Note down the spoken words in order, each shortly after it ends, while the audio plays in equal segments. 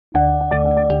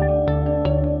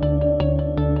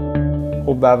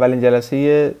خب به اولین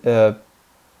جلسه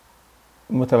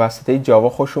متوسطه جاوا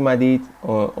خوش اومدید.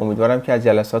 امیدوارم که از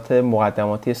جلسات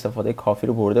مقدماتی استفاده کافی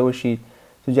رو برده باشید.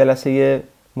 تو جلسه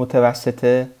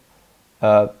متوسطه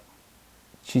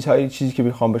چیزی که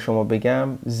میخوام به شما بگم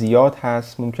زیاد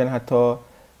هست. ممکن حتی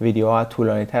ویدیوها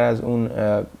طولانی تر از اون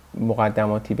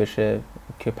مقدماتی بشه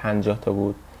که 50 تا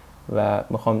بود و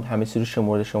میخوام همه چیز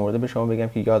رو شمرده به شما بگم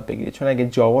که یاد بگیرید، چون اگه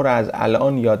جاوا رو از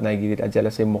الان یاد نگیرید، از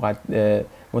جلسه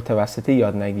متوسطه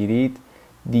یاد نگیرید،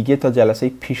 دیگه تا جلسه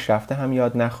پیشرفته هم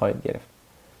یاد نخواهید گرفت.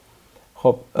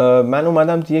 خب من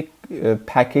اومدم یک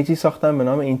پکیجی ساختم به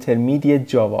نام اینترمدیت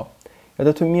جاوا.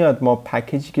 یادتون میاد ما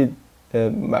پکیجی که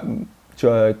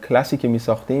کلاسی که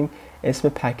میساختیم اسم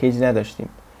پکیج نداشتیم.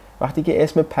 وقتی که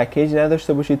اسم پکیج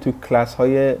نداشته باشید تو کلاس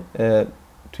های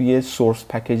توی سورس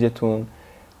پکیجتون،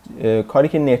 کاری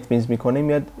که نتبینز میکنه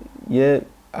میاد یه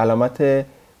علامت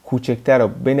کوچکتر رو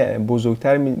بین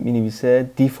بزرگتر مینویسه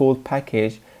دیفولت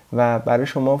پکیج و برای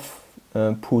شما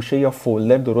پوشه یا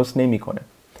فولدر درست نمیکنه.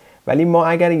 ولی ما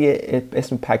اگر یه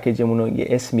اسم پکیجمون رو یه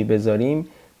اسمی بذاریم،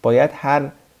 باید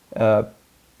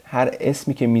هر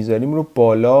اسمی که میذاریم رو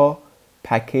بالا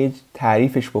پکیج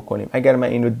تعریفش بکنیم. اگر من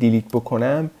این رو دیلیت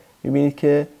بکنم، میبینید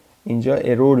که اینجا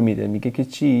ارور میده، میگه که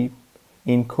چی؟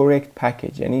 incorrect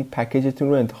package، یعنی پکیجتون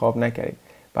رو انتخاب نکردید.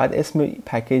 بعد اسم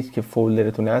پکیج که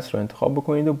فولدرتون هست رو انتخاب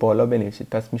بکنید و بالا بنویسید.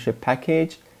 پس میشه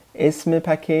پکیج، اسم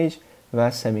پکیج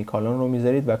و سمیکالون رو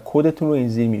میذارید و کدتون رو این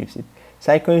زیر می‌نویسید.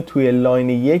 سعی کنید توی لاین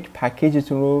 1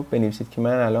 پکیجتون رو بنویسید که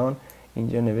من الان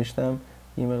اینجا نوشتم.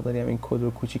 یه مقداری هم این کد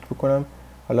رو کوچیک بکنم.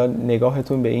 حالا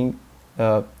نگاهتون به این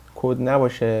کد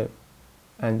نباشه،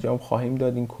 انجام خواهیم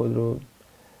داد این کد رو،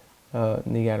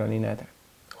 نگرانی ندارم.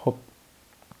 خب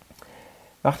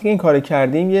وقتی که این کار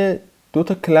کردیم، یه دو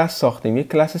تا کلاس ساختیم. یه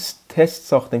کلاس تست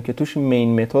ساختیم که توش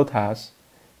مین متد هست،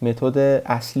 متد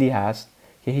اصلی هست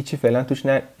که هیچی فعلا توش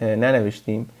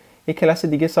ننوشتیم. یه کلاس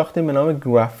دیگه ساختیم به نام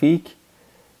گرافیک.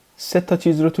 3 تا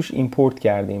چیز رو توش ایمپورت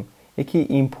کردیم. یکی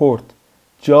ایمپورت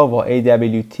جاوا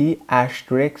AWT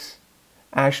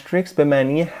اشترکس به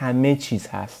معنی همه چیز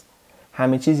هست.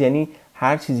 همه چیز یعنی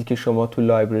هر چیزی که شما تو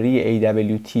لایبرری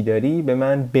AWT داری به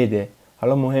من بده.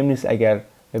 حالا مهم نیست اگر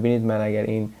ببینید من اگر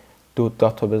این دو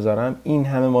داتا بذارم، این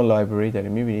همه ما لایبرری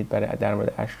داریم. میبینید برای در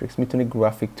مورد اشترکس میتونه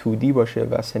گرافیک 2D باشه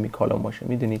و سمیکالون باشه.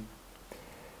 میدونید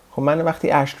خب من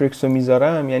وقتی اشترکس رو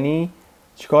میذارم یعنی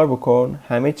چیکار بکن؟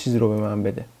 همه چیز رو به من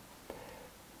بده.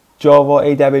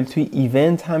 جاوا AWT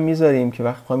ایونت هم میذاریم که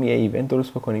وقتی میخوایم یه ایونت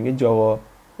درست بکنیم. یه جاوا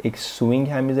اکس سوینگ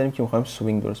هم میذاریم که میخوایم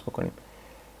سوینگ درست بکنیم.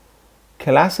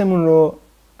 کلاسمون رو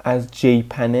از جی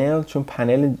پنل، چون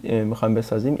پنل میخوایم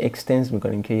بسازیم، اکستنز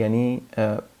میکنیم که یعنی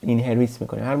اینهریت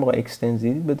میکنیم. هر موقع اکستنز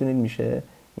دیدید بدونید میشه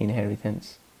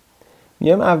اینهریتنس.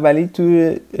 میام اولی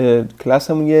توی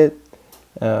کلاسمون یه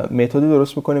متدی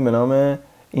درست میکنیم به نام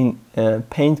این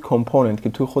paint component که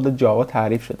توی خود جاوا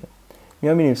تعریف شده.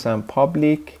 میام می‌نویسم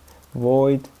public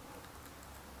void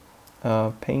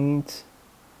paint،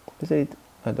 بذارید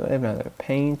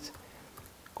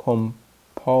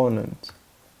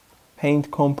paint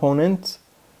component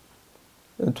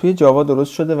توی جاوا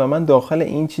درست شده و من داخل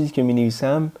این چیزی که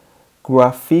می‌نویسم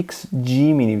graphics G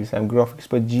می‌نویسم. graphics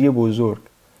با G بزرگ.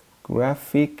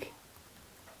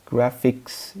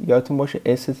 graphics یادتون باشه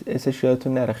اسش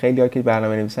یادتون نره. خیلی‌ها که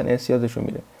برنامه نویسن اس یادشون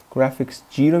میره.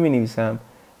 graphics G رو می‌نویسم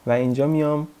و اینجا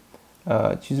میام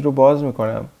چیز رو باز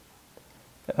میکنم،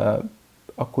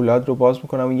 آکولاد رو باز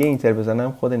میکنم و یه اینتر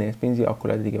بزنم، خود نتبینز یه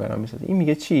آکولاد دیگه برام میسازه. این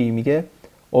میگه چی؟ میگه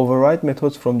override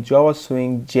methods from Java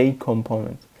swing J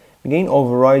component. میگه این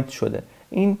override شده.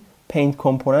 این paint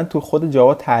component تو خود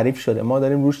جاوا تعریف شده. ما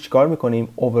داریم روش چیکار میکنیم؟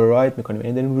 override میکنیم،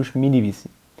 یعنی داریم روش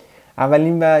مینویسیم.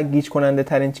 اولین و گیج کننده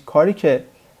ترین کاری که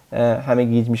همه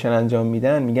گیج میشن انجام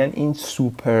میدن، میگن این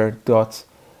super dot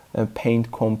paint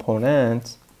component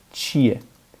چیه؟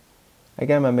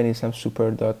 اگر من بنویسم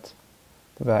super dot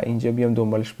و اینجا بیام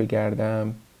دنبالش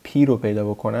بگردم، پی رو پیدا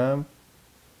بکنم،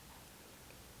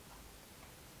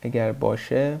 اگر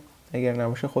باشه، اگر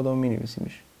نباشه خودمون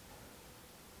مینویسیمش.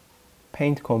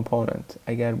 paint component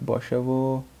اگر باشه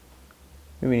و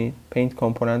میبینید paint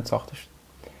component ساخته شد.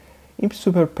 این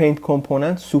super paint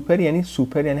component، سوپر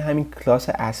یعنی همین کلاس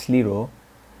اصلی رو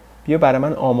بیا برای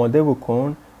من آماده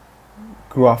بکن.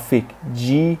 گرافیک G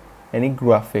یعنی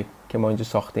گرافیک که ما اینجا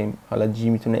ساختیم. حالا G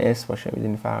میتونه اس باشه،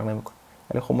 میدونی فرق نمیکنه،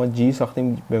 ولی خب ما G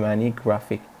ساختیم به معنی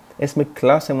گرافیک. اسم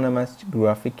کلاسمون هم از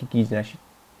گرافیک که گیج نشید.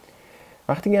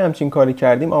 وقتی که همچین کاری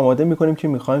کردیم، آماده میکنیم که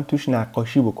میخوایم توش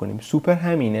نقاشی بکنیم. سوپر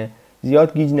همینه،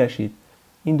 زیاد گیج نشید.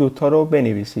 این دوتا رو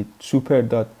بنویسید،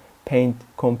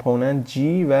 super.paint component G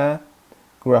و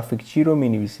graphic G رو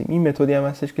مینویسیم. این متدی هم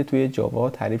هستش که توی جاوا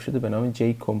تعریف شده به نام J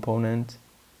component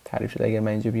تعریف شده. اگر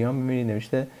من اینجا بیام میبینید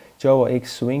نوشته جاوا X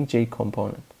swing J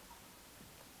component.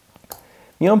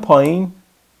 میام پایین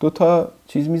دو تا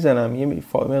چیز میزنم، یه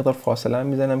مقدار فاصله هم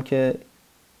میزنم که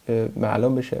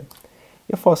معلوم بشه.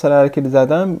 یه فاصله رو که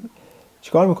زدم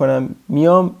چیکار میکنم؟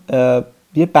 میام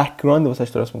یه بک‌گراند واسش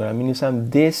درست میکنم. مینویسم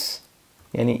this،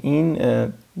 یعنی این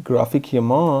گرافیک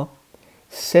ما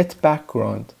set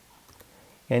background،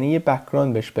 یعنی یه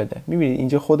بک‌گراند بهش بده. میبینید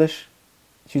اینجا خودش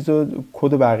چیزو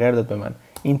کد بقیه داد به من.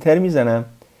 اینتر میزنم،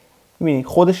 میبینید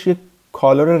خودش یه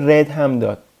کالر رد هم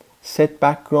داد. set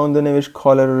background رو نوشت،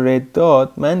 کالر رد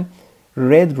داد. من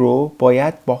رد رو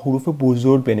باید با حروف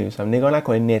بزرگ بنویسم. نگاه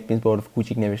نکنید نت مینز با حروف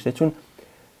کوچیک نوشته، چون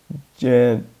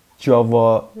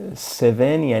جاوا 7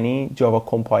 یعنی جاوا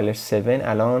کامپایلر 7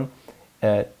 الان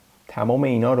تمام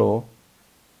اینا رو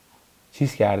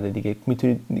چیز کرده دیگه.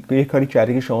 میتونید یه کاری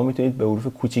کرده که شما میتونید به حروف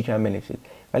کوچیک هم بنویسید،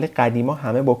 ولی قدیما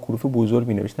همه با حروف بزرگ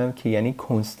مینوشتن که یعنی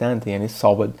کنستانت، یعنی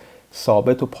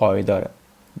ثابت و پایداره.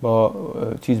 با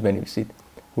چیز بنویسید،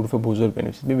 حروف بزرگ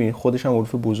بنویسید. ببینید خودش هم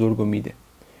حروف بزرگ رو میده.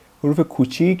 حروف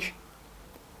کوچیک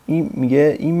این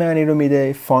میگه این معنی رو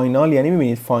میده. فاینال یعنی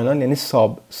میبینید فاینال یعنی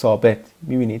ثابت.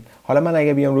 میبینید حالا من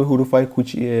اگه بیام روی حروفای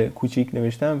کوچیک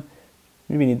نوشتم،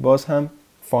 میبینید باز هم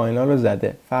فاینال رو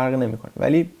زده، فرق نمیکنه.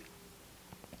 ولی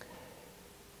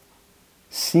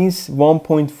since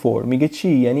 1.4 میگه چی؟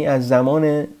 یعنی از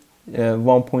زمان 1.4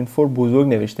 بزرگ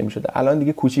نوشته میشده، الان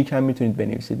دیگه کوچیک هم میتونید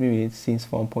بنویسید. ببینید since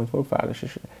 1.4 فرقش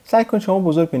شده. سعی کنید شما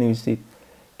بزرگ بنویسید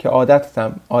که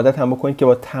عادت هم بکنید که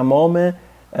با تمام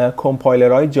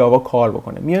کامپایلرهای جاوا کار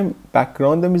بکنه. میایم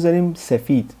بک‌گراند رو میذاریم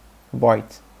سفید،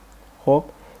 وایت. خب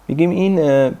میگیم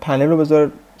این پنل رو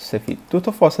بذار سفید. دو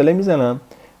تا فاصله میزنم،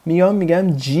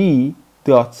 میگم g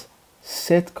dot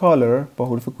set color با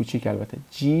حروف کوچیک البته.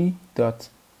 g dot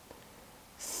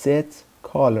set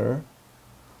color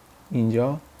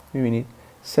اینجا میبینید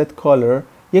set color،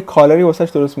 یه کالری واسش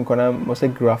درست میکنم واسه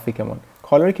گرافیکمون.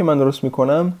 کالری که من درست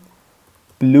میکنم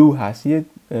بلو هست، یه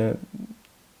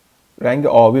رنگ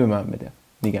آبی به من بده.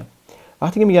 میگم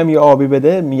وقتی که میگم یه آبی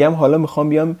بده، میگم حالا میخوام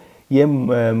بیام یه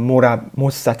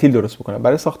مستطیل درست بکنم.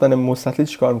 برای ساختن مستطیل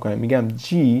چیکار میکنم؟ میگم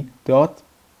g dot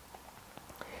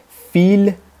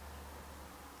fill.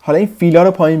 حالا این فیلا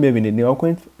رو پایین ببینید، نگاه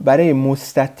کنید. برای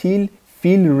مستطیل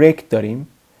فیل رکت داریم،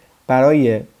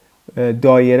 برای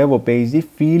دایره و بیزی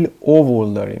فیل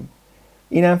اوول داریم.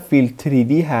 اینم فیل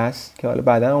 3D هست که حالا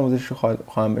بعدا آموزش رو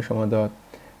خواهم به شما داد.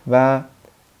 و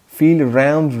فیل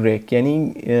راوند رک،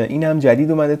 یعنی این هم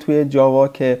جدید اومده توی جاوا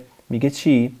که میگه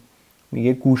چی؟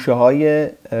 میگه گوشه های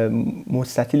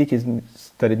مستطیلی که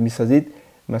دارید میسازید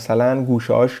مثلا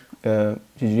گوشه هاش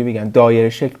چجوری بگن دایره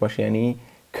شکل باشه، یعنی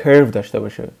کرو داشته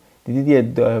باشه. دیدید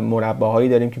یه مربعایی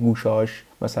داریم که گوشه هاش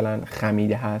مثلا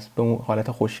خمیده هست، به اون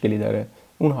حالت خوشگلی داره،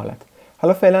 اون حالت.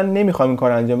 حالا فعلا نمیخوام این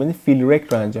کار انجام بدیم، فیل رک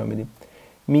رو انجام بدیم.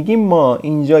 میگیم ما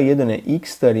اینجا یه دونه x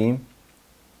داریم،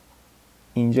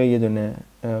 اینجا یه دونه،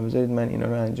 بذارید من اینا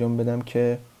رو انجام بدم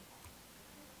که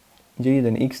اینجا یه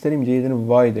دونه x داریم، اینجا یه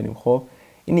دونه y داریم. خب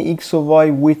این x و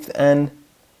y width and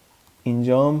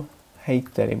اینجام height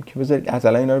داریم که بذارید از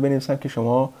الان اینا رو بنویسم که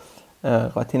شما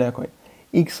قاطی نکنید.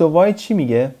 x و y چی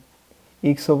میگه؟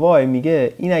 x و y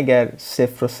میگه این اگر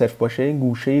 0 و 0 باشه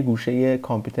گوشه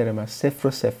کامپیوتر من 0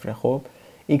 و 0. خب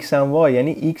x و y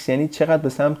یعنی x یعنی چقدر به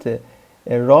سمت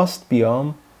راست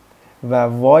بیام و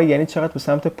y یعنی چقدر به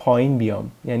سمت پایین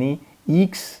بیام. یعنی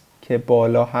x که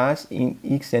بالا هست، این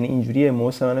x یعنی اینجوریه،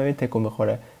 موس من رو تکون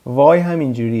بخوره. y هم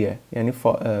اینجوریه، یعنی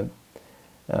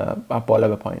بالا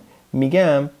به پایین.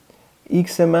 میگم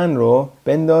x من رو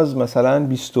بنداز مثلا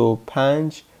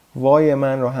 25، y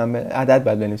من رو هم عدد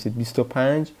باید بنویسید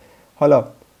 25. حالا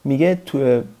میگه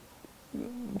تو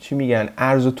چی میگن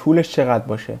عرض و طولش چقدر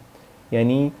باشه،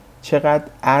 یعنی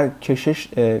چقدر کشش،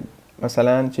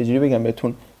 مثلا چجوری بگم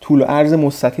بهتون، طول و عرض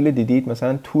مستطیل دیدید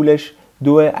مثلا طولش 2،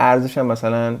 عرضش هم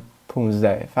مثلا 15،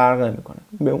 فرق نمیکنه،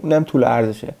 به اونم طول و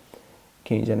عرضشه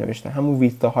که اینجا نوشته. همون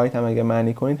ویدت هایت هم اگه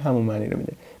معنی کنید همون معنی رو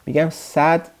میده. میگم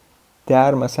 100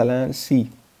 در مثلا 30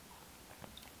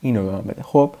 اینو به من بده.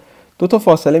 خب دو تا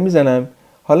فاصله میزنم.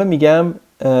 حالا میگم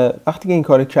وقتی که این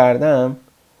کارو کردم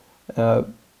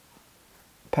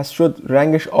پس شد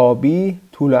رنگش آبی،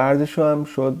 طول و عرضش هم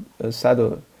شد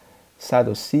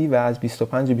 130 و از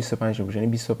 25 به 25 میشه،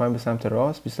 یعنی 25 به سمت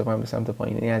راست، 25 به سمت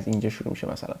پایین، یعنی از اینجا شروع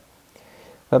میشه مثلا.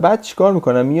 و بعد چیکار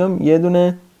میکنم؟ میام یه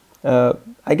دونه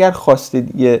اگر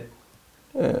خواستید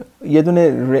یه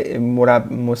دونه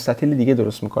مستطیل دیگه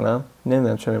درست میکنم.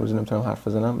 نمیدونم چرا امروز نمیتونم حرف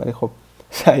بزنم، ولی خب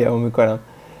سعیمو میکنم.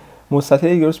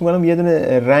 مستطیل درست میکنم، یه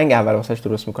دونه رنگ اول واسش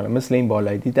درست میکنم، مثل این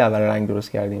بالایی دید اول رنگ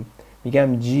درست کردیم.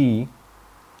 میگم g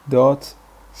dot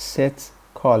set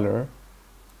color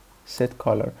set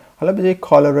color. حالا به جای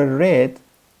color red،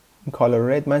 این color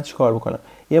red من چیکار بکنم؟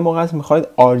 یه موقع هست میخواید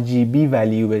RGB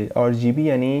value بدید. RGB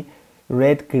یعنی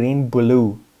red green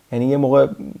blue، یعنی یه موقع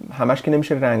همش که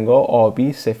نمیشه رنگا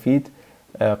آبی، سفید،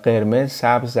 قرمز،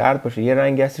 سبز، زرد باشه. یه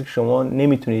رنگی هست که شما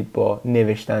نمیتونید با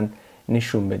نوشتن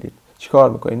نشون بدید. چیکار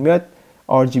میکنید؟ میاد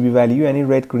RGB value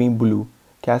یعنی red green blue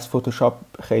که از فتوشاپ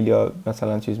خیلی ها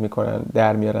مثلا چیز میکنن،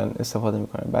 در میارن، استفاده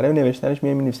میکنن. برای نوشتنش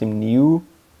می‌نویسیم new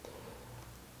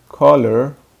color.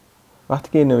 وقتی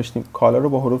که نوشتیم color رو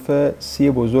با حروف C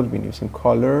بزرگ می‌نویسیم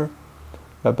color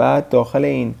و بعد داخل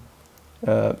این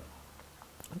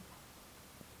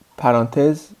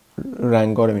پرانتز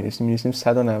رنگا رو می‌نویسیم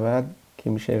 190 که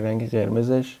میشه رنگ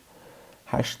قرمزش،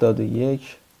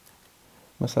 81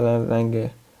 مثلا رنگ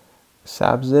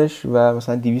سبزش و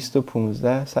مثلا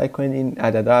 215. سعی کنید این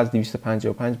عددا از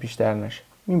 255 بیشتر نشه.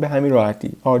 این به همین راحتی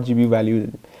RGB value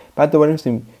دادیم. بعد دوباره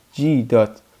می‌نویسیم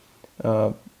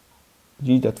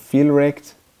g.fill-rect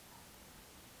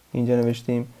اینجا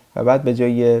نوشتیم و بعد به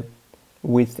جای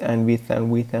width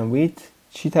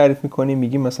چی تعریف می‌کنیم؟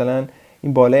 میگیم مثلا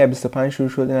این بالای از 25 شروع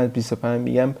شد، این از 25.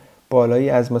 میگم بالایی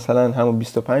از مثلا همون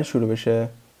 25 شروع بشه.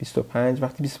 25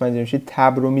 وقتی 25 میشه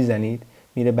تب رو میزنید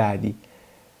میره بعدی.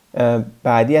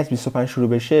 بعدی از 25 شروع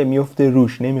بشه میفته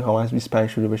روش. نمیخوام از 25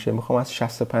 شروع بشه، میخوام از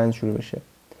 65 شروع بشه.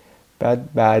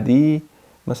 بعدی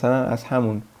مثلا از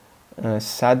همون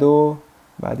 100 و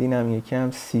بعدی این هم یکی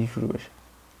هم 30 شروع بشه.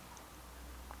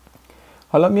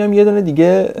 حالا میام یه دونه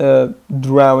دیگه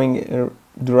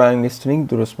drawing string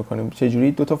درست میکنیم.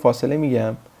 چجوری؟ 2 تا فاصله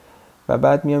میگم و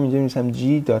بعد میام اینجا می‌نویسم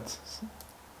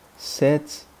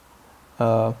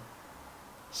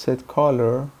set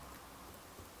color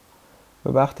و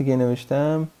وقتی که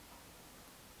نوشتم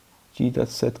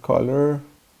g.set color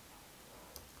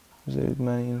بذارید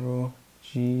من این رو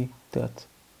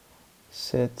g.set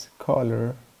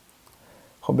color.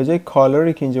 خب به جای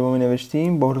کالری که اینجا ما می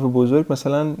نوشتیم با حروف بزرگ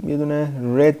مثلا یه دونه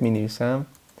red می نویسم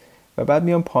و بعد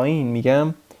میام پایین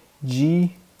میگم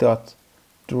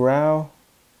g.draw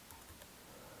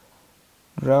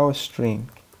string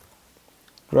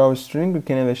رو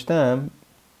که نوشتم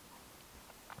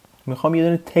میخوام یه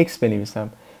دونه تکست بنویسم.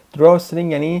 draw string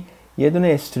یعنی یه دونه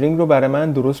استرینگ رو برای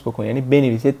من درست بکن، یعنی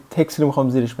بنویس. یه تکست رو میخوام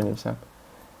زیرش بنویسم.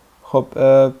 خب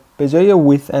به جای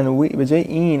به جای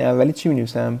این اولی چی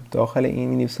می‌نویسم؟ داخل این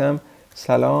می‌نویسم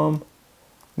سلام،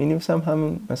 می‌نویسم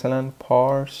همون مثلا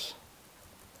پارس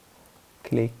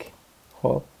کلیک.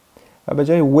 خب و به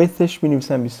جای widthش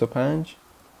می‌نویسم 25،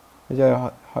 به جای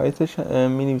هایتش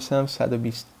می‌نویسم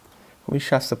 120. خب این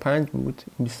 65 بود،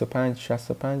 این 25،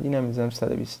 65، اینم می‌ذارم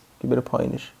 120 که بره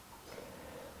پایینش.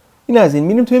 این از این.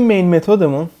 میریم توی مین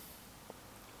متدمون.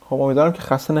 خب امیدوارم که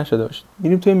خسته نشده باشید.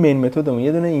 میریم توی مین متدمون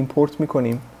یه دونه ایمپورت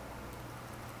می‌کنیم.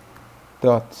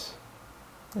 دات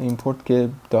ایمپورت که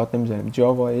دات نمیزنیم،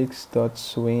 جاوا x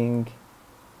دات swing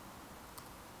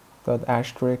دات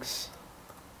asterisk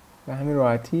به همین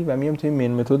راحتی. و میام توی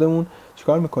مین متدمون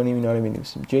چیکار میکنیم؟ اینا رو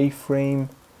مینویسیم j frame،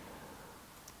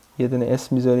 یه دونه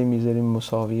اسم میذاریم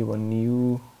مساوی با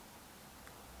new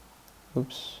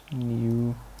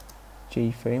j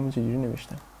frame رو چجوری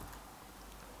نوشتم؟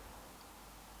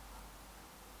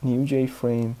 new j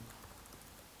frame.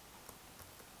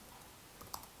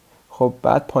 خب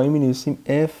بعد پایین می‌نویسیم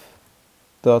f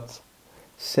dot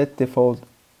set default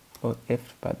f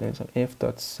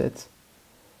dot set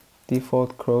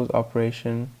default cross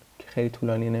operation که خیلی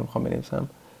طولانیه نمیخوام بنویسم.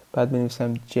 بعد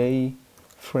بنویسم j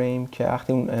frame که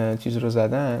وقتی اون چیز رو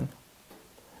زدن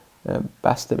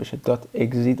بسته بشه dot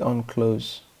exit on close.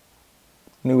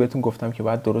 اینو بهتون گفتم که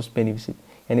باید درست بنویسید،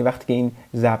 یعنی وقتی که این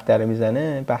ضرب داره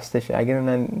میزنه بسته شه. اگر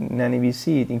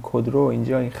ننویسید این کد رو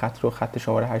اینجا، این خط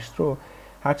شماره 8 رو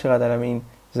هر چقدر هم این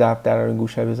ضرب در رو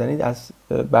گوشه بزنید از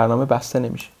برنامه بسته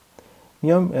نمیشه.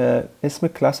 میام اسم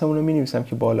کلاسمون رو مینویسم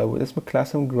که بالا بود. اسم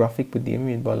کلاسمون گرافیک بود دیگه،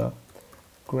 میبینید بالا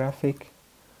گرافیک.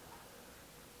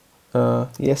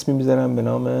 یه اسمی میذارم به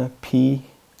نام P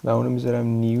و اونو میذارم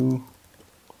نیو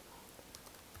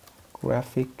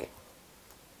گرافیک.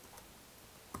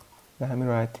 به همین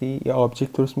راحتی یه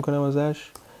آبجکت درست میکنم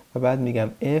ازش و بعد میگم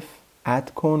F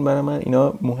اد کن برای من.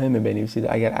 اینا مهمه بنویسید،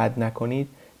 اگر اد نکنید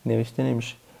نوشته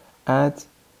نمیشه. اد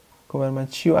کن برای من.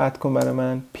 چی رو اد کن برای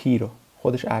من؟ P رو.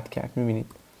 خودش اد کرد، میبینید.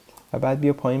 و بعد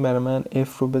بیا پایین برای من F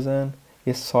رو بزن،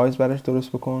 یه سایز براش درست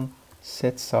بکن.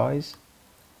 set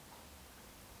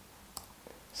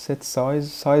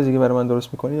سایزی که برای من درست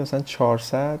میکنید مثلا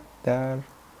 400 در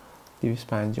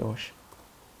 250 باشه.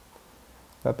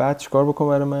 و بعد چیکار بکن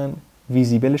برای من؟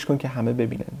 ویزیبلش کن که همه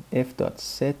ببینن.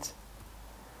 f.set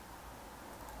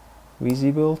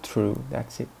visible true.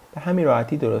 That's it. به همین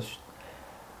راحتی درست شد.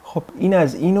 خب این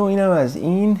از این و اینم از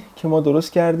این که ما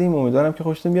درست کردیم. امیدوارم که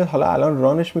خوشتون بیاد. حالا الان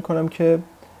رانش میکنم که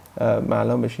من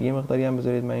الان بشه یه مقداری هم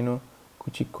بذارید من اینو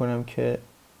کوچیک کنم که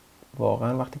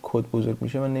واقعا وقتی کد بزرگ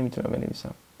میشه من نمیتونم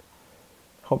بنویسم.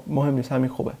 خب مهم نیست، همین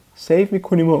خوبه. سیو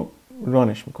میکنیم و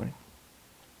رانش میکنیم.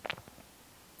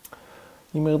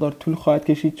 این مقدار طول خواهد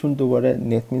کشید چون دوباره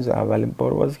نت میز اولین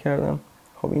بار باز کردم.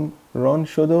 خب این ران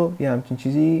شد و یه همچین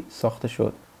چیزی ساخته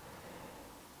شد.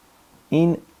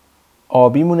 این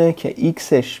آبی مونه که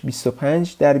ایکسش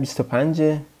 25 در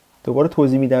 25. دوباره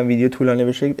توضیح میدم، ویدیو طولانی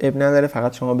بشه اب نداره،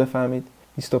 فقط شما بفهمید.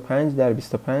 25 در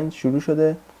 25 شروع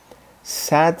شده.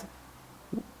 100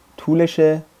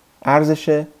 طولشه،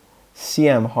 عرضشه، 30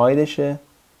 هم هایدشه،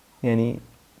 یعنی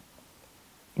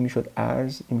این میشد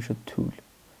عرض، این میشد طول.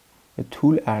 یا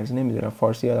طول عرض، نمیدونم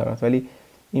فارسی یادم رفت، ولی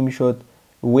این میشد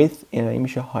width، این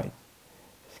میشه height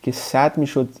که 100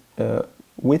 میشد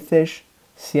widthش،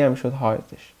 30 هم میشد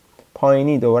heightش.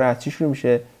 پایینی دوباره از چی شروع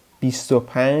میشه؟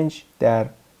 25 در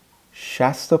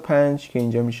 65 که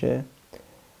اینجا میشه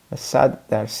 100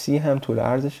 در 30 هم طول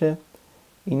عرضشه.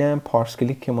 اینم پارس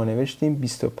کلیک که ما نوشتیم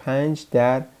 25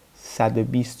 در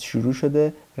 120 شروع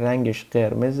شده، رنگش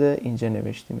قرمزه، اینجا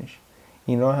نوشتیمش.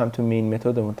 این را هم تو مین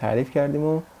متدمون تعریف کردیم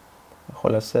و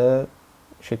خلاصه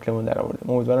شکلمون در آوردیم.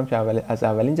 امیدوارم که از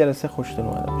اولین جلسه خوشتون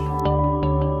اومده باشه.